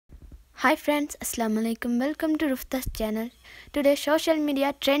Hi friends, Assalamu alaikum. Welcome to Rufta's channel. Today social media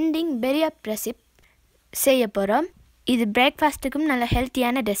trending berry up recipe செய்ய போறோம். இது பிரேக்ஃபாஸ்ட்டுக்கும் நல்ல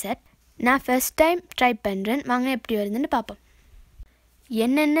ஹெல்த்தியான டெசர்ட். நான் ஃபர்ஸ்ட் டைம் ட்ரை பண்றேன். வாங்க எப்படி வருதுன்னு பாப்போம்.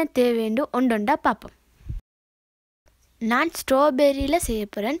 என்னென்ன தேவைன்னு ஒண்டொண்டா பாப்போம். நான் ஸ்ட்ராபெரியில செய்ய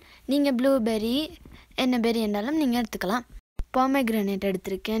போறேன். நீங்க ப்ளூபெரி என்ன பெரி என்றாலும் நீங்க எடுத்துக்கலாம். பொமேகிரானேட்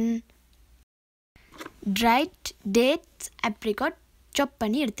எடுத்துர்க்கேன். dried dates, apricot chop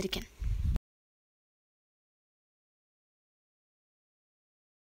பண்ணி எடுத்துர்க்கேன்.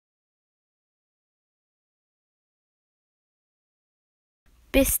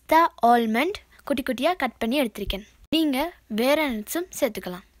 பிஸ்தா ஆல்மண்ட் குட்டி குட்டியாக கட் பண்ணி எடுத்திருக்கேன். நீங்கள் வேறு நட்ஸும்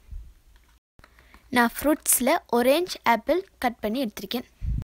சேர்த்துக்கலாம். நான் ஃப்ரூட்ஸில் ஆரஞ்சு ஆப்பிள் கட் பண்ணி எடுத்திருக்கேன்.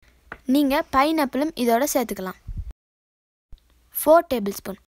 நீங்கள் பைனாப்பிளும் இதோட சேர்த்துக்கலாம். 4 table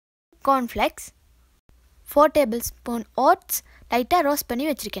spoon cornflakes, 4 table spoon oats லைட்டாக ரோஸ்ட் பண்ணி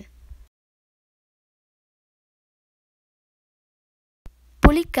வச்சுருக்கேன்.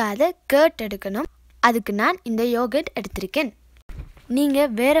 புளிக்காத கர்ட் எடுக்கணும். அதுக்கு நான் இந்த யோகர்ட் எடுத்திருக்கேன்.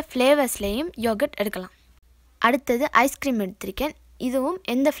 நீங்கள் வேறு ஃப்ளேவர்ஸ்லேயும் யோகர்ட் எடுக்கலாம். அடுத்தது ஐஸ்கிரீம் எடுத்திருக்கேன். இதுவும்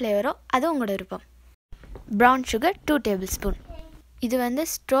எந்த ஃப்ளேவரோ அது உங்களோட விருப்பம். Brown sugar 2 table spoon. இது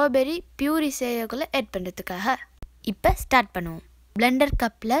ஸ்ட்ராபெரி பியூரி செய்யக்குள்ளே ஆட் பண்ணுறதுக்காக. இப்போ ஸ்டார்ட் பண்ணுவோம். பிளெண்டர்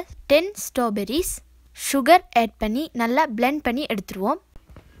கப்பில் 10 ஸ்ட்ராபெரிஸ் சுகர் ஆட் பண்ணி நல்லா பிளெண்ட் பண்ணி எடுத்துருவோம்.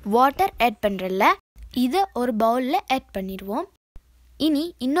 வாட்டர் ஆட் பண்ணுறல இதை ஒரு பவுலில் ஆட் பண்ணிடுவோம். இனி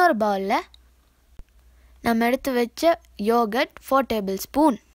இன்னொரு பவுலில் நம்ம எடுத்து வச்ச யோகர்ட் 4 டேபிள்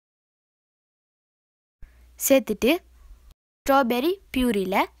ஸ்பூன் சேர்த்துட்டு ஸ்ட்ராபெரி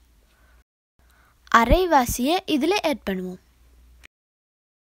பியூரியில் அரைவாசியை இதில் ஆட் பண்ணுவோம்.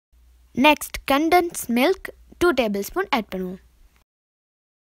 Next condense milk 2 table spoon add பண்ணுவோம்.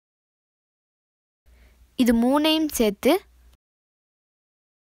 இது மூணையும் சேர்த்து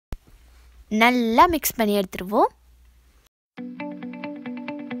நல்லா மிக்ஸ் பண்ணி எடுத்துருவோம்.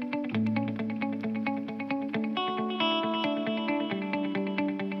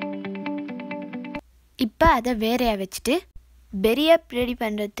 இப்போ அதை வேறையாக வச்சுட்டு பெரியை ரெடி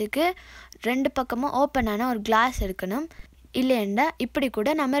பண்ணுறதுக்கு 2 பக்கமும் ஓப்பனான ஒரு கிளாஸ் எடுக்கணும். இல்லைண்டா இப்படி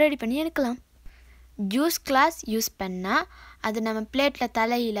கூட நம்ம ரெடி பண்ணி எடுக்கலாம். ஜூஸ் கிளாஸ் யூஸ் பண்ணால் அது நம்ம பிளேட்டில்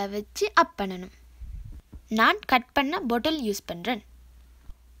தலையில் வச்சு அப் பண்ணணும். நான் கட் பண்ண பாட்டில் யூஸ் பண்ணுறேன்.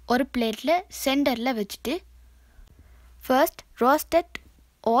 ஒரு பிளேட்டில் சென்டரில் வச்சுட்டு first roasted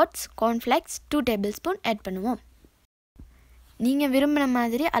oats cornflakes 2 table spoon add பண்ணுவோம். நீங்கள் விரும்பின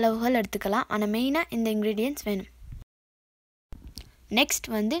மாதிரி அளவுகள் எடுத்துக்கலாம். ஆனால் மெயினாக இந்த இன்க்ரீடியன்ட்ஸ் வேணும். நெக்ஸ்ட்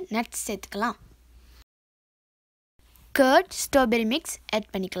நட்ஸ் சேர்த்துக்கலாம். கர்ட் ஸ்ட்ராபெரி மிக்ஸ் ஆட்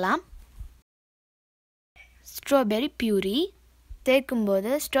பண்ணிக்கலாம். ஸ்ட்ராபெரி பியூரி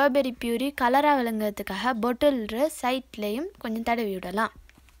சேர்க்கும்போது ஸ்ட்ராபெரி பியூரி கலராக விளங்குறதுக்காக பாட்டில் சைட்லேயும் கொஞ்சம் தடவி விடலாம்.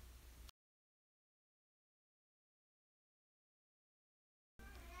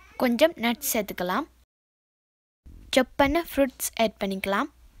 கொஞ்சம் நட்ஸ் சேர்த்துக்கலாம். சாப் பண்ண ஃப்ரூட்ஸ் ஆட் பண்ணிக்கலாம்.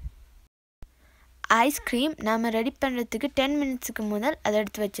 ஐஸ்கிரீம் நாம் ரெடி பண்ணுறதுக்கு 10 மினிட்ஸுக்கு முதல் அதை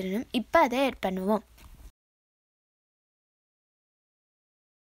எடுத்து வச்சிடணும். இப்போ அதை ஆட் பண்ணுவோம்.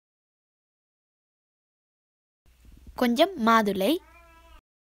 கொஞ்சம் மாதுளை,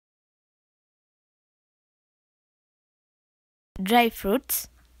 ட்ரை ஃப்ரூட்ஸ்,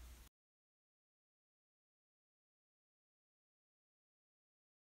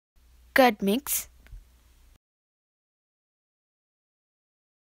 கர்ட் மிக்ஸ்,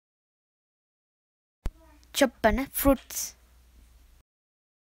 சாப் பண்ண ஃப்ரூட்ஸ்,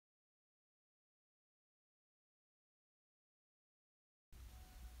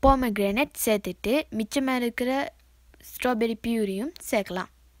 பொமேகிரானேட் சேர்த்துட்டு மிச்சமாக இருக்கிற ஸ்ட்ராபெரி பியூரியும்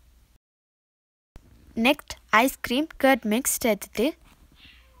சேர்க்கலாம். நெக்ஸ்ட் ஐஸ்கிரீம் கர்ட் மிக்ஸ் சேர்த்துட்டு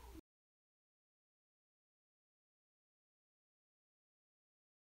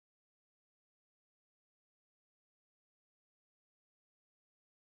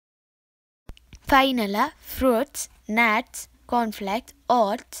ஃபைனலாக fruits, nuts, cornflakes,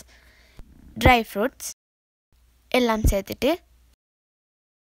 oats, dry fruits எல்லாம் சேர்த்துட்டு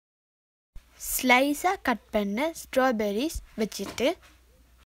ஸ்லைஸாக கட் பண்ண ஸ்ட்ராபெரிஸ் வச்சுட்டு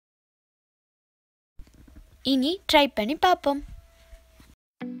இனி ட்ரை பண்ணி பார்ப்போம்.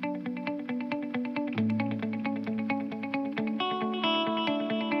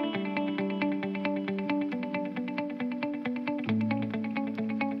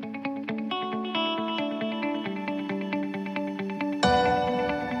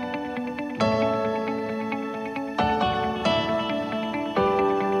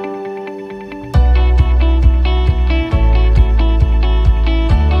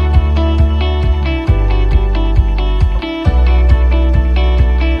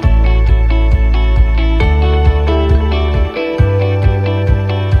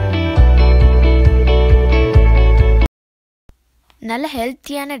 நல்ல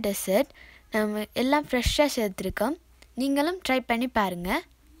ஹெல்த்தியான டெசர்ட். நம்ம எல்லாம் ஃப்ரெஷ்ஷாக சேர்த்துருக்கோம். நீங்களும் ட்ரை பண்ணி பாருங்கள்.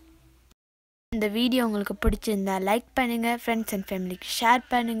 இந்த வீடியோ உங்களுக்கு பிடிச்சிருந்தா லைக் பண்ணுங்கள், ஃப்ரெண்ட்ஸ் அண்ட் ஃபேமிலிக்கு ஷேர்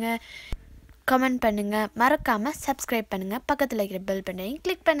பண்ணுங்கள், கமெண்ட் பண்ணுங்கள், மறக்காமல் சப்ஸ்கிரைப் பண்ணுங்கள், பக்கத்தில் இருக்கிற பெல் பட்டனையும்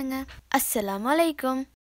கிளிக் பண்ணுங்கள். அஸ்ஸலாமு அலைக்கும்.